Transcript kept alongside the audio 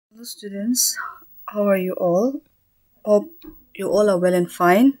Hello students, how are you all? Hope you all are well and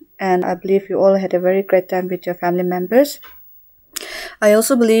fine, and I believe you all had a very great time with your family members. I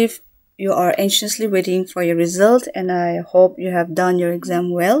also believe you are anxiously waiting for your result, and I hope you have done your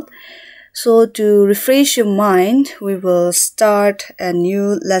exam well. So to refresh your mind, we will start a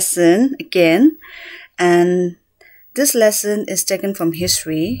new lesson again, and this lesson is taken from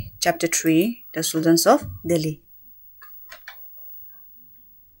History, Chapter 3, The Sultans of Delhi.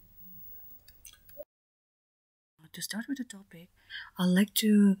 To start with the topic, I'd like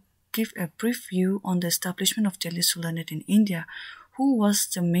to give a brief view on the establishment of Delhi Sultanate in India. Who was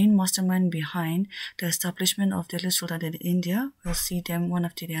the main mastermind behind the establishment of Delhi Sultanate in India? We'll see them one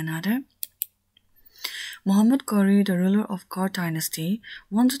after the another. Muhammad Ghori, the ruler of Ghaur dynasty,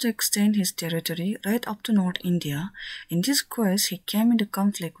 wanted to extend his territory right up to North India. In this quest, he came into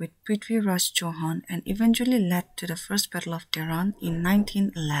conflict with Prithvi Raj Chauhan and eventually led to the First Battle of Tehran in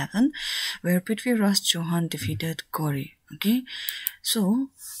 1911, where Prithvi Raj Chauhan defeated Ghori. Okay,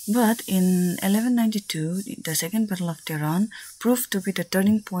 but in 1192, the Second Battle of Tehran proved to be the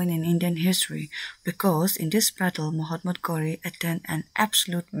turning point in Indian history because in this battle, Muhammad Ghori attained an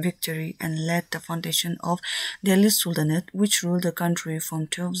absolute victory and led the foundation of Delhi Sultanate, which ruled the country from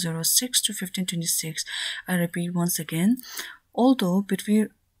 1206 to 1526. I repeat once again, although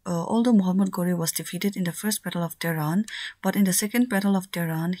Muhammad Ghori was defeated in the First Battle of Tehran, but in the Second Battle of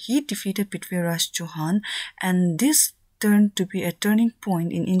Tehran, he defeated Prithvi Raj Chauhan, and this turned to be a turning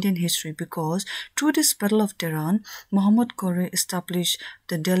point in Indian history because through this Battle of Tehran, Muhammad Ghori established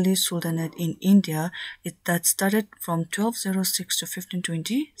the Delhi Sultanate in India that started from 1206 to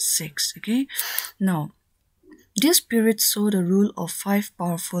 1526. Okay, now this period saw the rule of 5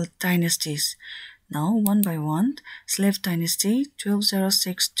 powerful dynasties. Now, one by one, Slave Dynasty,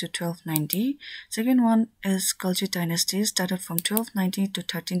 1206 to 1290. Second one is Khalji Dynasty, started from 1290 to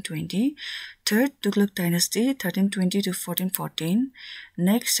 1320. Third, Tughlaq Dynasty, 1320 to 1414.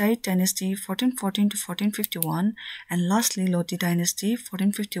 Next, Shahid Dynasty, 1414 to 1451. And lastly, Lodi Dynasty,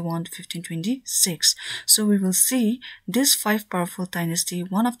 1451 to 1526. So we will see these 5 powerful dynasty,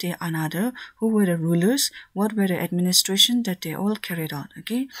 one after another, who were the rulers, what were the administration that they all carried on.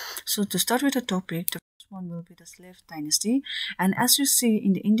 Okay, so to start with the topic, the first one will be the Slave Dynasty, and as you see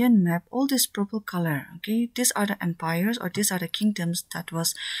in the Indian map, all this purple color, okay, these are the empires or these are the kingdoms that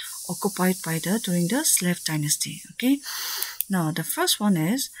was occupied by during the Slave Dynasty. Okay, now the first one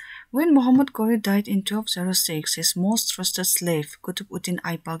is when Muhammad Ghori died in 1206, his most trusted slave, Qutb-ud-Din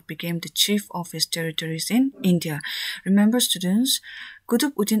Aibak, became the chief of his territories in India. Remember, students,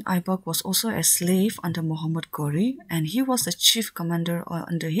 Qutb-ud-Din Aibak was also a slave under Muhammad Ghori, and he was the chief commander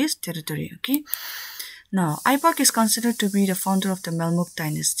under his territory. Okay, now Aibak is considered to be the founder of the Mamluk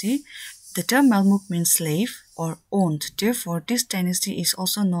dynasty. The term Mamluk means slave or owned. Therefore, this dynasty is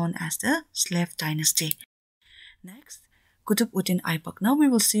also known as the Slave Dynasty. Next, Qutb-ud-Din Aibak. Now we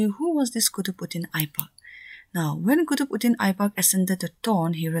will see who was this Qutb-ud-Din Aibak. Now, when Qutb-ud-Din Aibak ascended the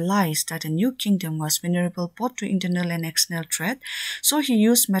throne, he realized that the new kingdom was vulnerable both to internal and external threat, so he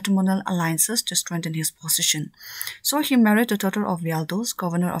used matrimonial alliances to strengthen his position. So he married the daughter of Yaldos,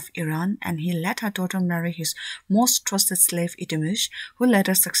 governor of Iran, and he let her daughter marry his most trusted slave Iltutmish, who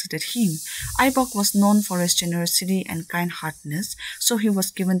later succeeded him. Aibak was known for his generosity and kind-heartedness, so he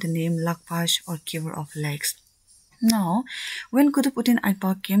was given the name Lakbash or giver of legs. Now, when Qutb-ud-Din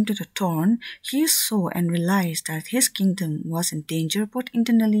Aibak came to the throne, he saw and realized that his kingdom was in danger both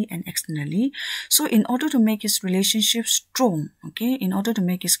internally and externally. So in order to make his relationship strong, in order to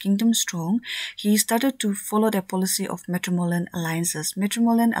make his kingdom strong, he started to follow the policy of matrimonial alliances.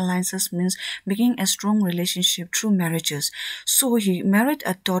 Matrimonial alliances means making a strong relationship through marriages. So he married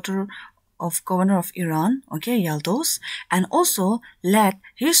a daughter of governor of Iran, Yaldos, and also let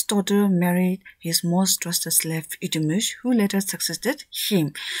his daughter marry his most trusted slave Iltutmish, who later succeeded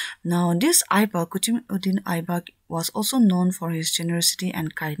him. Now this Aibak, Qutb-ud-Din Aibak, was also known for his generosity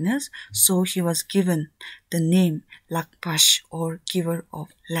and kindness, so he was given the name Lakbash or giver of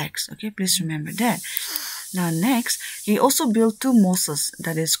legs. Okay, please remember that. Now next, he also built 2 mosques,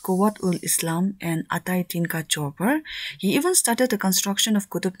 that is Quwwat-ul-Islam and Atai-Din Ka Chowbar. He even started the construction of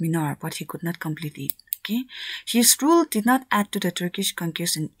Qutb Minar, but he could not complete it. Okay, his rule did not add to the Turkish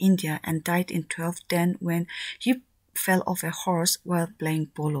conquest in India and died in 1210 when he fell off a horse while playing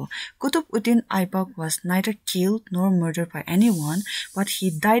polo. Qutb-ud-Din Aibak was neither killed nor murdered by anyone, but he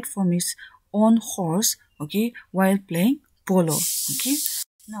died from his own horse, while playing polo. Okay,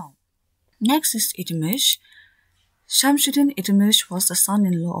 now next is Iltutmish. Shamsuddin Iltutmish was the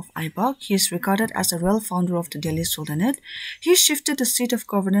son-in-law of Aibak. He is regarded as the real founder of the Delhi Sultanate. He shifted the seat of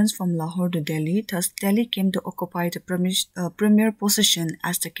governance from Lahore to Delhi. Thus, Delhi came to occupy the premier position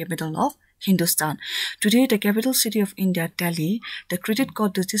as the capital of Hindustan. Today, the capital city of India, Delhi, the credit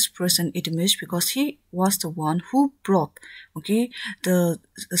goes to this person Iltutmish because he was the one who brought, the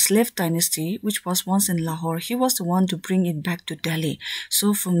slave dynasty, which was once in Lahore. He was the one to bring it back to Delhi.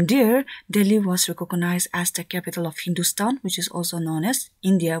 So from there, Delhi was recognized as the capital of Hindustan, which is also known as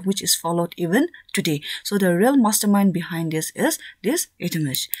India, which is followed even today. So the real mastermind behind this is this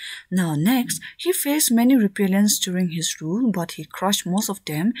Iltutmish. Now next, he faced many rebellions during his rule, but he crushed most of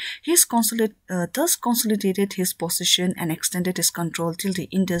them. He thus consolidated his position and extended his control till the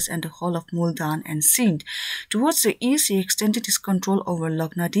Indus and the whole of Multan and Sindh. Towards the east, he extended his control over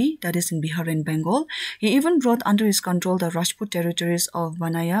Lagnadi, that is in Bihar and Bengal. He even brought under his control the Rajput territories of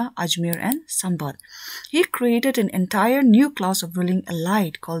Vanaya, Ajmer and Sambat. He created an entire new class of ruling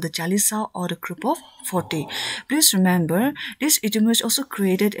elite called the Chalisa or the group of 40. Please remember, this Iltutmish also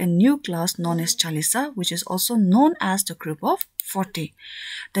created a new class known as Chalisa, which is also known as the group of 40.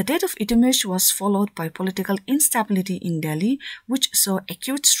 The death of Iltutmish was followed by political instability in Delhi, which saw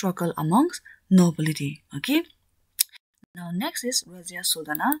acute struggle amongst nobility. Now next is Razia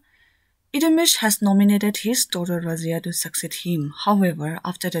Sultana. Iltutmish has nominated his daughter Razia to succeed him. However,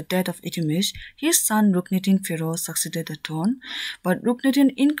 after the death of Iltutmish, his son Ruknuddin Feroz succeeded the throne. But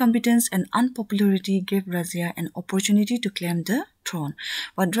Ruknuddin's incompetence and unpopularity gave Razia an opportunity to claim the throne.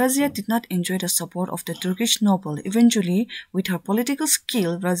 But Razia did not enjoy the support of the Turkish noble. Eventually, with her political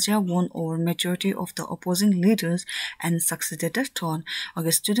skill, Razia won over majority of the opposing leaders and succeeded the throne.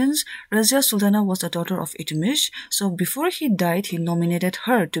 Okay, students, Razia Sultana was the daughter of Iltutmish. So before he died, he nominated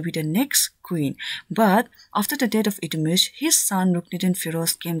her to be the next queen. But after the death of Iltutmish, his son Ruknuddin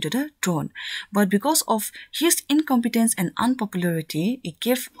Feroz came to the throne. But because of his incompetence and unpopularity, it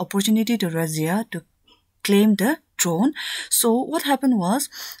gave opportunity to Razia to claim the throne. So what happened was,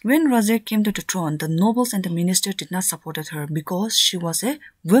 when Razia came to the throne, the nobles and the ministers did not support her because she was a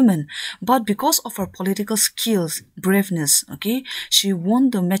woman. But because of her political skills, braveness, she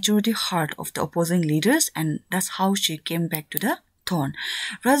won the majority heart of the opposing leaders, and that's how she came back to the throne.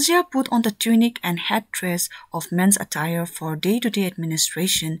 Razia put on the tunic and headdress of men's attire for day-to-day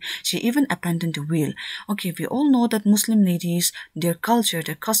administration. She even abandoned the wheel. We all know that Muslim ladies, their culture,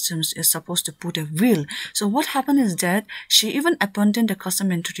 their customs is supposed to put a wheel. So what happened is that she even abandoned the custom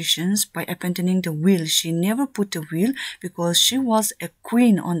and traditions by abandoning the wheel. She never put the wheel because she was a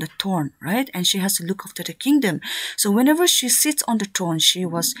queen on the throne, right? And she has to look after the kingdom. So whenever she sits on the throne, she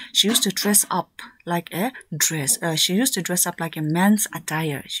used to dress up like a dress. She used to dress up like a man's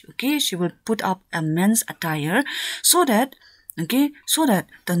attire. She will put up a man's attire so that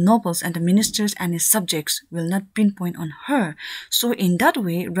the nobles and the ministers and his subjects will not pinpoint on her. So in that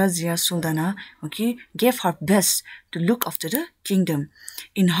way, Razia Sultana, gave her best to look after the kingdom.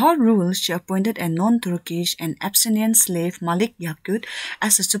 In her rule, she appointed a non-Turkish and Abyssinian slave, Malik Yakut,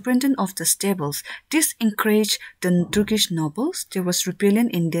 as the superintendent of the stables. This encouraged the Turkish nobles. There was rebellion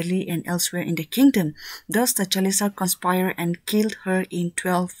in Delhi and elsewhere in the kingdom. Thus, the Chalisa conspired and killed her in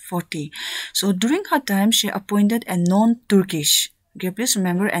 1240. So during her time, she appointed a non-Turkish, please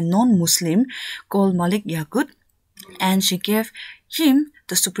remember, a non-Muslim called Malik Yakut, and she gave him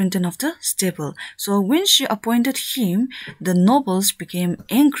the superintendent of the stable. So when she appointed him, the nobles became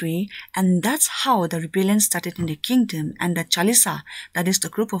angry, and that's how the rebellion started in the kingdom. And the Chalisa, that is the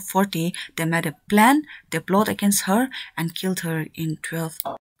group of 40, they made a plan, they plot against her and killed her in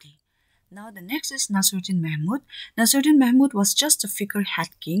 1240. Now the next is Nasiruddin Mahmud. Nasiruddin Mahmud was just a figurehead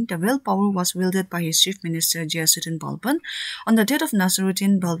king. The real power was wielded by his chief minister Ghiyasuddin Balban. On the death of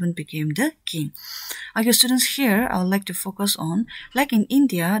Nasiruddin, Balban became the king. Okay, students, here I would like to focus on, like in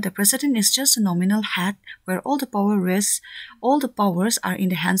India, the president is just a nominal head where all the power rests, all the powers are in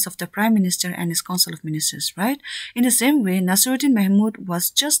the hands of the prime minister and his council of ministers, right? In the same way, Nasiruddin Mahmud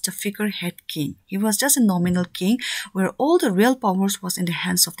was just a figurehead king. He was just a nominal king where all the real powers was in the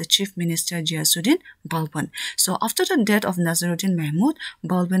hands of the chief minister Ghiyasuddin Balban. So after the death of Nasiruddin Mahmud,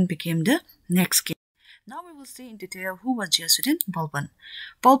 Balban became the next king. Now we will see in detail who was Ghiyasuddin Balban.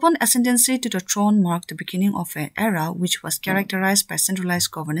 Balban's ascendancy to the throne marked the beginning of an era which was characterized by centralized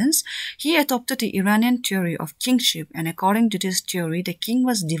governance. He adopted the Iranian theory of kingship, and according to this theory, the king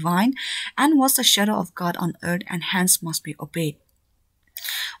was divine and was the shadow of God on earth and hence must be obeyed.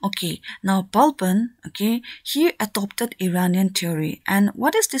 Okay, now Balban, okay, he adopted Iranian theory. And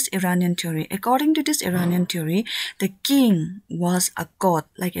what is this Iranian theory? According to this Iranian theory, the king was a god,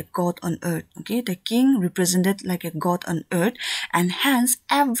 like a god on earth. Okay, the king represented like a god on earth, and hence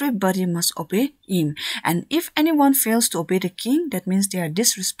everybody must obey him. And if anyone fails to obey the king, that means they are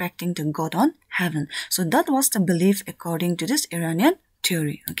disrespecting the god on heaven. So that was the belief according to this Iranian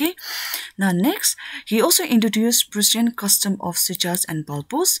theory. Okay, now next, he also introduced Persian custom of sijas and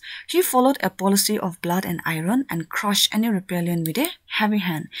balpos. He followed a policy of blood and iron and crushed any rebellion with a heavy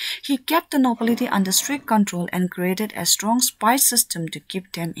hand. He kept the nobility under strict control and created a strong spy system to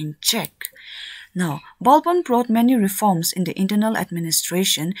keep them in check. Now, Balban brought many reforms in the internal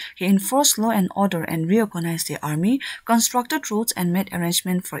administration. He enforced law and order and reorganized the army, constructed roads and made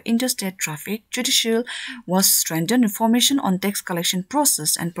arrangements for interstate traffic. Judicial was strengthened, reformation on tax collection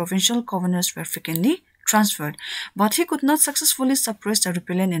process, and provincial governors were frequently transferred. But he could not successfully suppress the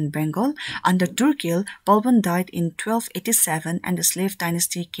rebellion in Bengal. Under Turkil, Balban died in 1287 and the slave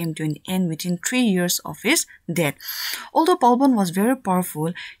dynasty came to an end within 3 years of his death. Although Balban was very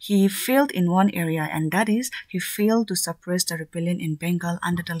powerful, he failed in one area, and that is he failed to suppress the rebellion in Bengal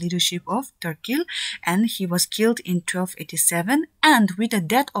under the leadership of Turkil, and he was killed in 1287, and with the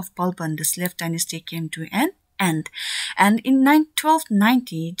death of Balban, the slave dynasty came to an end. And in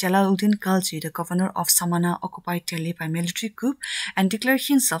 1290, Jalaluddin Khalji, the governor of Samana, occupied Delhi by military coup and declared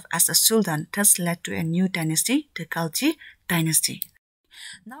himself as a sultan, thus led to a new dynasty, the Khalji dynasty.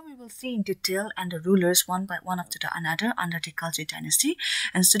 Now we will see in detail and the rulers one by one after the another under the Khalji dynasty.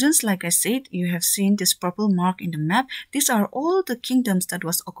 And students, like I said, you have seen this purple mark in the map. These are all the kingdoms that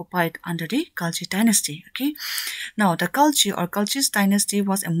was occupied under the Khalji dynasty. Okay. Now the Khalji or Khalji's dynasty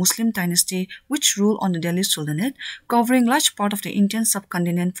was a Muslim dynasty which ruled on the Delhi Sultanate, covering large part of the Indian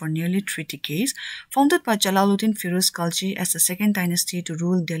subcontinent for nearly 3 decades, founded by Jalaluddin Firuz Khalji as the second dynasty to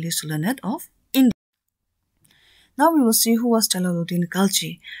rule Delhi Sultanate of India. Now we will see who was Jalaluddin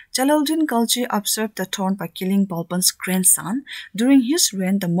Khalji. Jalaluddin Khalji usurped the throne by killing Balban's grandson. During his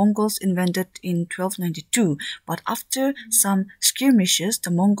reign, the Mongols invaded in 1292, but after some skirmishes,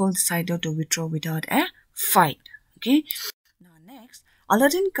 the Mongols decided to withdraw without a fight. Okay. Now next,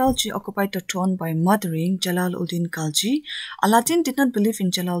 Aladdin Khalji occupied the throne by murdering Jalaluddin Khalji. Aladdin did not believe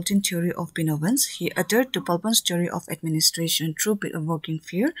in Jalaluddin's theory of benevolence. He adhered to Balban's theory of administration through evoking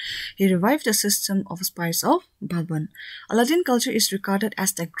fear. He revived the system of spies of Balban. Aladdin Khalji is regarded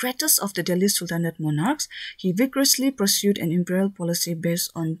as the greatest of the Delhi Sultanate monarchs. He vigorously pursued an imperial policy based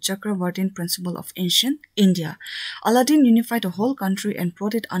on Chakravartin principle of ancient India. Aladdin unified the whole country and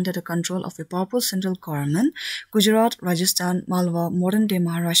brought it under the control of a powerful central government. Gujarat, Rajasthan, Malwa, modern-day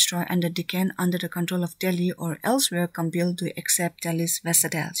Maharashtra, and the Deccan under the control of Delhi or elsewhere compelled to accept Delhi's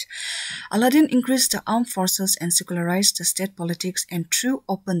vassalage. Aladdin increased the armed forces and secularized the state politics and threw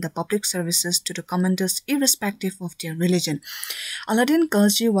open the public services to the commanders irrespective of their religion. Aladdin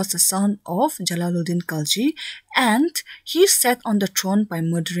Khalji was the son of Jalaluddin Khalji, and he sat on the throne by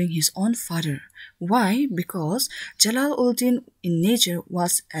murdering his own father. Why? Because Jalaluddin in nature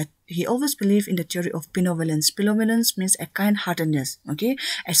he always believed in the theory of benevolence. Benevolence means a kind-heartedness, okay?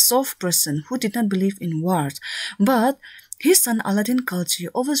 A soft person who did not believe in wars. But his son Aladdin Khalji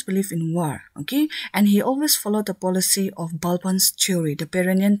always believed in war, okay? And he always followed the policy of Balban's theory, the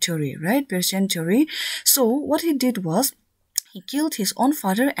Persian theory, right? Persian theory. So what he did was, he killed his own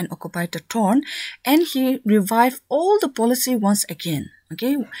father and occupied the throne, and he revived all the policy once again.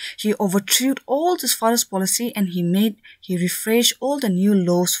 Okay, he overthrew all his father's policy and he refreshed all the new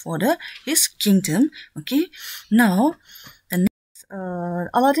laws for his kingdom. Okay, now the next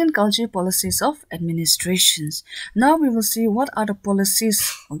Aladdin Khalji policies of administrations. Now we will see what are the policies,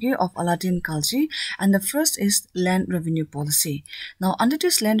 okay, of Aladdin Khalji, and the first is land revenue policy. Now under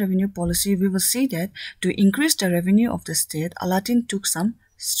this land revenue policy, we will see that to increase the revenue of the state, Aladdin took some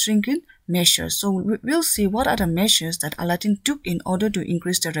stringent measures. So we'll see what are the measures that Aladdin took in order to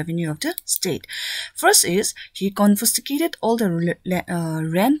increase the revenue of the state. First is he confiscated all the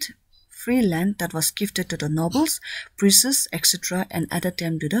rent-free land that was gifted to the nobles, priests, etc., and added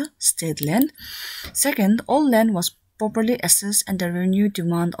them to the state land. Second, all land was properly assessed and the revenue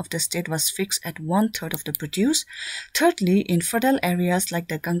demand of the state was fixed at 1/3 of the produce. Thirdly, in fertile areas like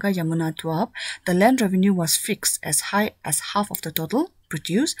the Ganga Yamuna Doab, the land revenue was fixed as high as half of the total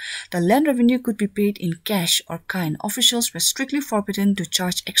produce. The land revenue could be paid in cash or kind. Officials were strictly forbidden to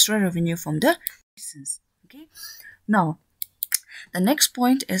charge extra revenue from the citizens. Okay. Now, The next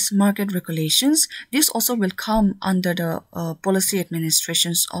point is market regulations. This also will come under the policy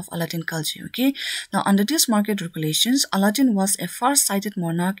administrations of Alauddin Khalji. Okay. Now, under these market regulations, Alauddin was a far-sighted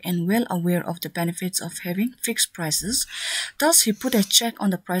monarch and well aware of the benefits of having fixed prices. Thus, he put a check on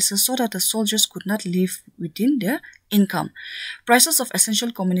the prices so that the soldiers could not live within their income. Prices of essential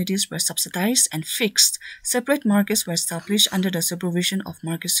commodities were subsidized and fixed. Separate markets were established under the supervision of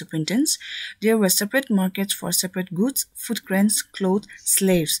market superintendents. There were separate markets for separate goods, food grains, clothes,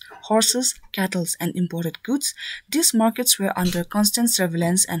 slaves, horses, cattle, and imported goods. These markets were under constant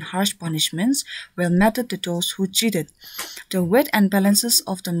surveillance and harsh punishments were meted to those who cheated. The weight and balances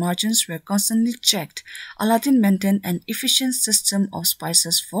of the margins were constantly checked. Alauddin maintained an efficient system of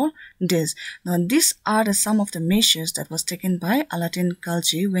spices for this. Now, these are some of the measures that was taken by Alauddin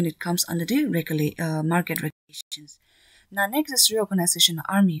Khalji when it comes under the market regulations. Now, next is reorganization of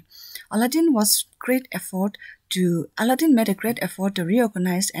army. Alauddin made a great effort to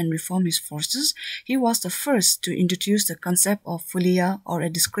reorganize and reform his forces. He was the first to introduce the concept of fulia, or a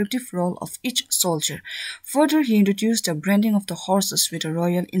descriptive role of each soldier. Further, he introduced the branding of the horses with a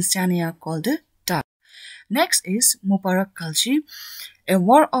royal insignia called the tag. Next is Mubarak Khalji. A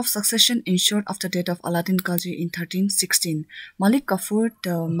war of succession ensued after the death of Alauddin Khalji in 1316. Malik Kafur,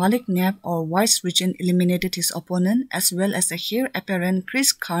 the Malik Naib or Vice-Regent, eliminated his opponent as well as the heir apparent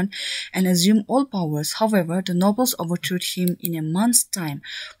Kris Khan and assumed all powers. However, the nobles overthrew him in a month's time.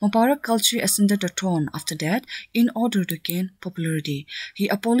 Mubarak Khalji ascended the throne after that in order to gain popularity. He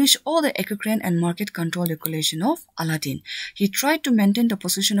abolished all the exocrine and market control regulation of Alauddin. He tried to maintain the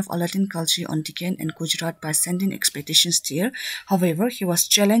position of Alauddin Khalji on Deccan and Gujarat by sending expeditions there. However, he was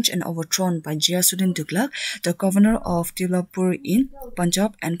challenged and overthrown by Ghiyasuddin Tughlaq, the governor of Dilapur in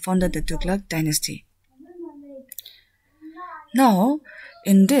Punjab, and founded the Tughlaq dynasty. Now,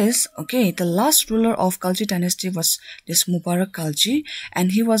 in this, the last ruler of Khalji dynasty was this Mubarak Khalji,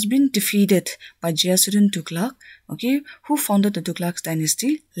 and he was being defeated by Ghiyasuddin Tughlaq, who founded the Tughlaq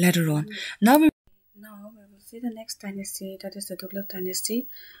dynasty later on. Now we will see the next dynasty, that is the Tughlaq dynasty.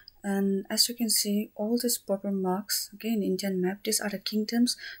 And as you can see, all these purple marks, in Indian map, these are the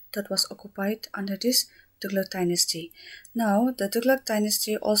kingdoms that was occupied under this Tughlaq dynasty. Now, the Tughlaq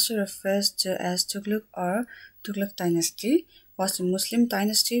dynasty, also refers to as Tughlaq or Tughlaq dynasty, was a Muslim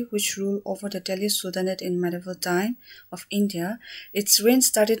dynasty which ruled over the Delhi Sultanate in medieval time of India. Its reign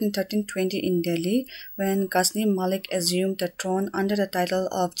started in 1320 in Delhi when Ghazni Malik assumed the throne under the title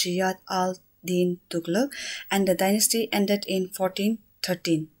of Ziyad al-Din Tughlaq, and the dynasty ended in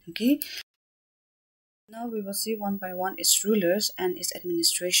 1413. Now we will see one by one its rulers and its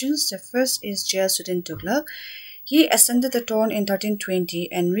administrations. The first is Ghiyasuddin Tughlaq. He ascended the throne in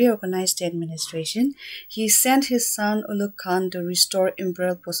 1320 and reorganized the administration. He sent his son Ulugh Khan to restore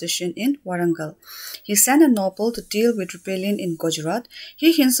imperial possession in Warangal. He sent a noble to deal with rebellion in Gujarat.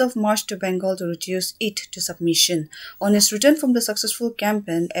 He himself marched to Bengal to reduce it to submission. On his return from the successful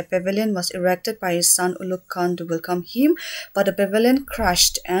campaign, a pavilion was erected by his son Ulugh Khan to welcome him, but the pavilion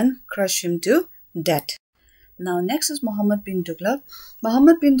crashed him to death. Now, next is Muhammad bin Tughlaq.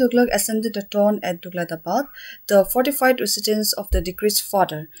 Muhammad bin Tughlaq ascended the throne at Tughlaqabad, the fortified residence of the deceased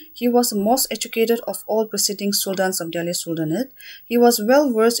father. He was the most educated of all preceding sultans of Delhi Sultanate. He was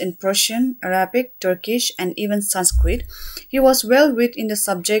well versed in Persian, Arabic, Turkish, and even Sanskrit. He was well read in the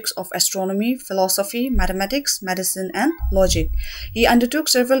subjects of astronomy, philosophy, mathematics, medicine, and logic. He undertook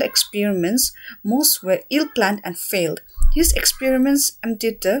several experiments. Most were ill-planned and failed. His experiments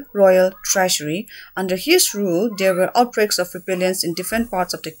emptied the royal treasury. Under his rule, there were outbreaks of rebellions in different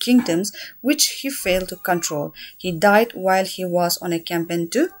parts of the kingdoms, which he failed to control. He died while he was on a campaign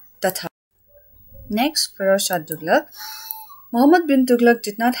to Thatha. Next, Firoz Shah Tughlaq. Muhammad bin Tughlaq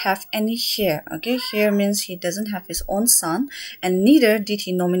did not have any heir. Heir means he doesn't have his own son, and neither did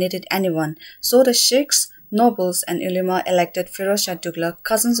he nominate anyone. So the sheikhs, nobles, and ulema elected Firoz Shah Tughlaq,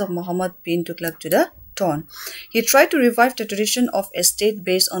 cousins of Muhammad bin Tughlaq, to the throne. He tried to revive the tradition of a state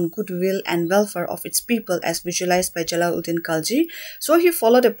based on goodwill and welfare of its people as visualized by Jalaluddin Khalji, so he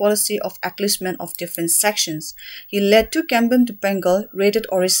followed a policy of accomplishment of different sections. He led 2 campaigns to Bengal, raided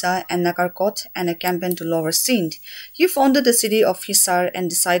Orissa and Nagarkot, and a campaign to Lower Sindh. He founded the city of Hisar and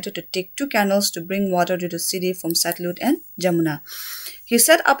decided to dig 2 canals to bring water to the city from Satluj and Jamuna. He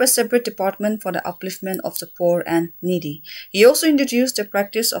set up a separate department for the upliftment of the poor and needy. He also introduced the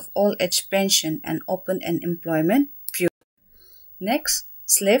practice of old-age pension and opened an employment bureau. Next,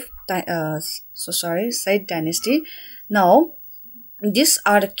 Said dynasty. Now, these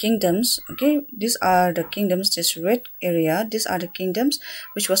are the kingdoms, these are the kingdoms, this red area, these are the kingdoms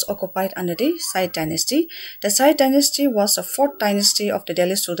which was occupied under the Said dynasty. The Said dynasty was the 4th dynasty of the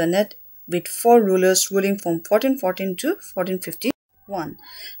Delhi Sultanate with 4 rulers ruling from 1414 to 1451.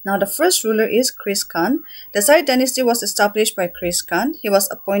 Now the first ruler is Kris Khan. The Said dynasty was established by Kris Khan. He was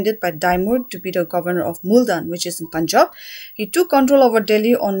appointed by Daimur to be the governor of Multan, which is in Punjab. He took control over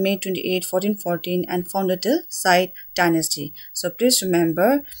Delhi on May 28, 1414 and founded the Said dynasty. So please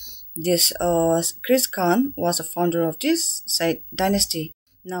remember this Kris Khan was a founder of this Said dynasty.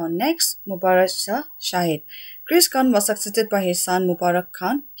 Now next, Mubarak Shah Shahid. Kris Khan was succeeded by his son Mubarak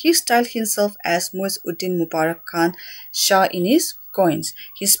Khan. He styled himself as Muizzuddin Mubarak Khan Shah in his coins.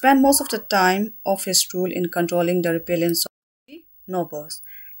 He spent most of the time of his rule in controlling the rebellions of the nobles.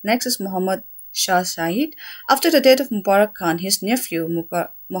 Next is Muhammad Shah Shahid. After the death of Mubarak Khan, his nephew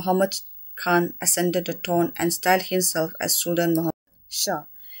Muhammad Khan ascended the throne and styled himself as Sultan Muhammad Shah.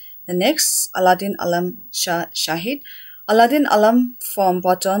 The next, Alauddin Alam Shah Shahid. Alauddin Alam from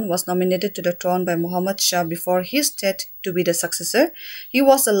Bhutan was nominated to the throne by Muhammad Shah before his death to be the successor. He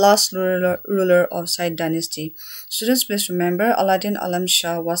was the last ruler of Said dynasty. Students, please remember, Alauddin Alam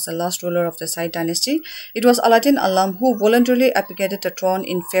Shah was the last ruler of the Said dynasty. It was Alauddin Alam who voluntarily abdicated the throne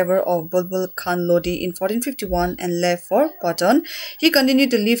in favor of Bulbul Khan Lodi in 1451 and left for Bhutan. He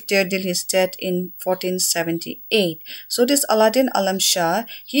continued to live there till his death in 1478. So this Alauddin Alam Shah,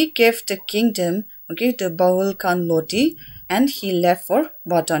 he gave the kingdom to Bulbul Khan Lodi and he left for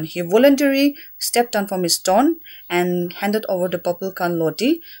Bhutan. He voluntarily stepped down from his throne and handed over the Bulbul Khan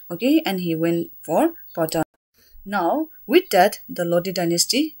Lodi, and he went for Bhutan. Now, with that, the Lodi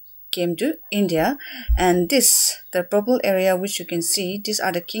dynasty came to India, and the purple area which you can see, these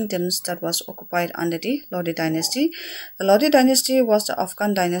are the kingdoms that was occupied under the Lodi dynasty. The Lodi dynasty was the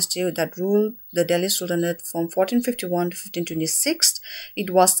Afghan dynasty that ruled the Delhi Sultanate from 1451 to 1526. It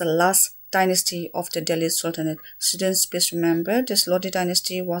was the last dynasty of the Delhi Sultanate. Students, please remember, this Lodi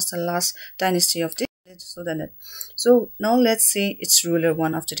dynasty was the last dynasty of the Delhi Sultanate. So now let's see its ruler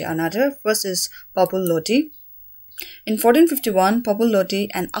one after the another. First is Babur Lodi. In 1451, Babur Lodi,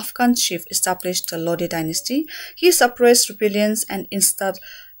 an Afghan chief, established the Lodi dynasty. He suppressed rebellions and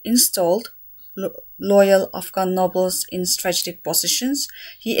installed loyal Afghan nobles in strategic positions.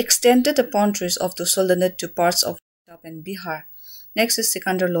 He extended the boundaries of the Sultanate to parts of Punjab and Bihar. Next is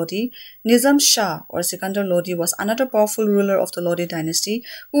Sikandar Lodi. Nizam Shah or Sikandar Lodi was another powerful ruler of the Lodi dynasty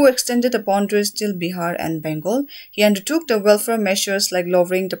who extended the boundaries till Bihar and Bengal. He undertook the welfare measures like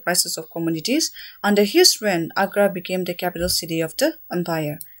lowering the prices of commodities. Under his reign, Agra became the capital city of the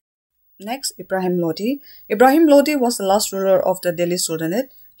empire. Next, Ibrahim Lodi. Ibrahim Lodi was the last ruler of the Delhi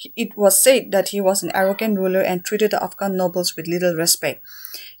Sultanate. It was said that he was an arrogant ruler and treated the Afghan nobles with little respect.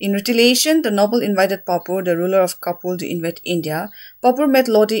 In retaliation, the noble invited Babur, the ruler of Kabul, to invade India. Babur met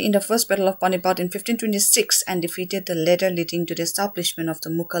Lodi in the first battle of Panipat in 1526 and defeated the latter, leading to the establishment of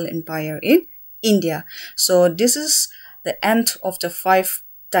the Mughal Empire in India. So this is the end of the five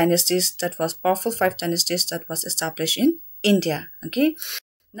dynasties that was established in India.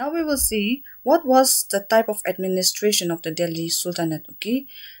 Now we will see what was the type of administration of the Delhi Sultanate.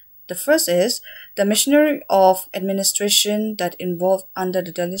 The first is the machinery of administration that involved under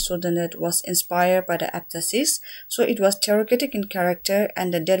the Delhi Sultanate was inspired by the Abbasis. So it was theocratic in character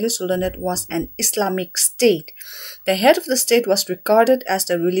and the Delhi Sultanate was an Islamic state. The head of the state was regarded as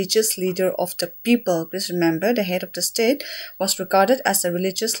the religious leader of the people. Please remember, the head of the state was regarded as the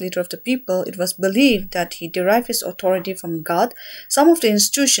religious leader of the people. It was believed that he derived his authority from God. Some of the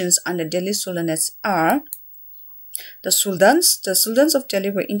institutions under Delhi Sultanates are the Sultans. The Sultans of Delhi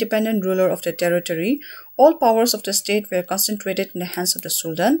were independent ruler of the territory. All powers of the state were concentrated in the hands of the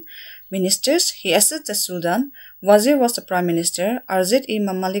Sultan. Ministers, he assisted the Sultan. Wazir was the prime minister.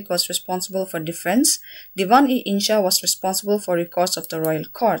 Arzid-e-Mamalik was responsible for defense. Diwan-e-Insha was responsible for records of the royal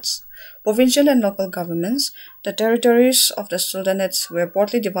courts. Provincial and local governments. The territories of the sultanates were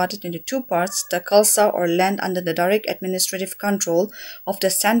broadly divided into two parts, the Khalsa or land under the direct administrative control of the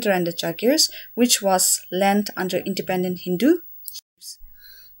Center and the Jagirs, which was land under independent Hindu chiefs.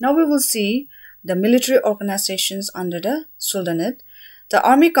 Now we will see the military organizations under the Sultanate. The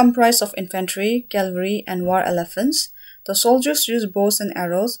army comprised of infantry, cavalry, and war elephants. The soldiers used bows and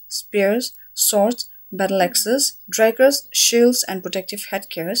arrows, spears, swords, battle axes, daggers, shields, and protective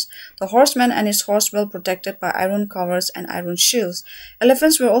headgears. The horseman and his horse were protected by iron covers and iron shields.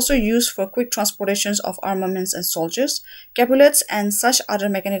 Elephants were also used for quick transportations of armaments and soldiers. Capullets and such other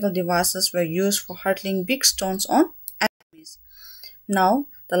mechanical devices were used for hurtling big stones on enemies. Now,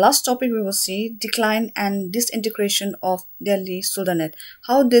 The last topic we will see, decline and disintegration of Delhi Sultanate.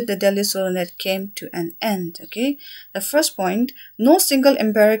 How did the Delhi Sultanate came to an end? Okay, the first point, no single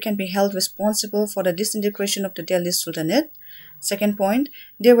emperor can be held responsible for the disintegration of the Delhi Sultanate. Second point,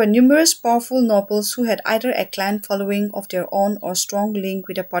 there were numerous powerful nobles who had either a clan following of their own or strong link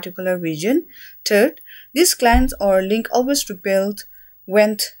with a particular region. Third, these clans or link always rebelled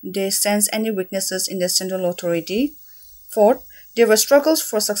when they sensed any weaknesses in the central authority. Fourth, there were struggles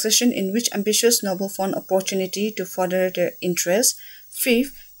for succession in which ambitious nobles found opportunity to further their interests.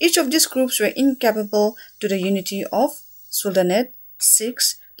 Fifth, each of these groups were incapable to the unity of Sultanate.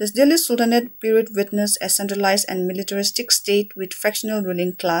 Sixth, the Delhi Sultanate period witnessed a centralized and militaristic state with factional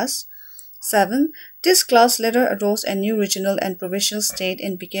ruling class. 7. This class later arose a new regional and provincial state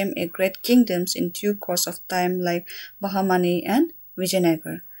and became a great kingdoms in due course of time like Bahamani and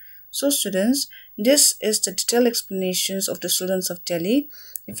Vijayanagar. So students, this is the detailed explanations of the Sultans of Delhi.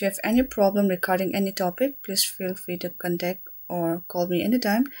 If you have any problem regarding any topic, please feel free to contact or call me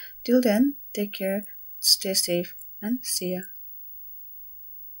anytime. Till then, take care, stay safe and see ya.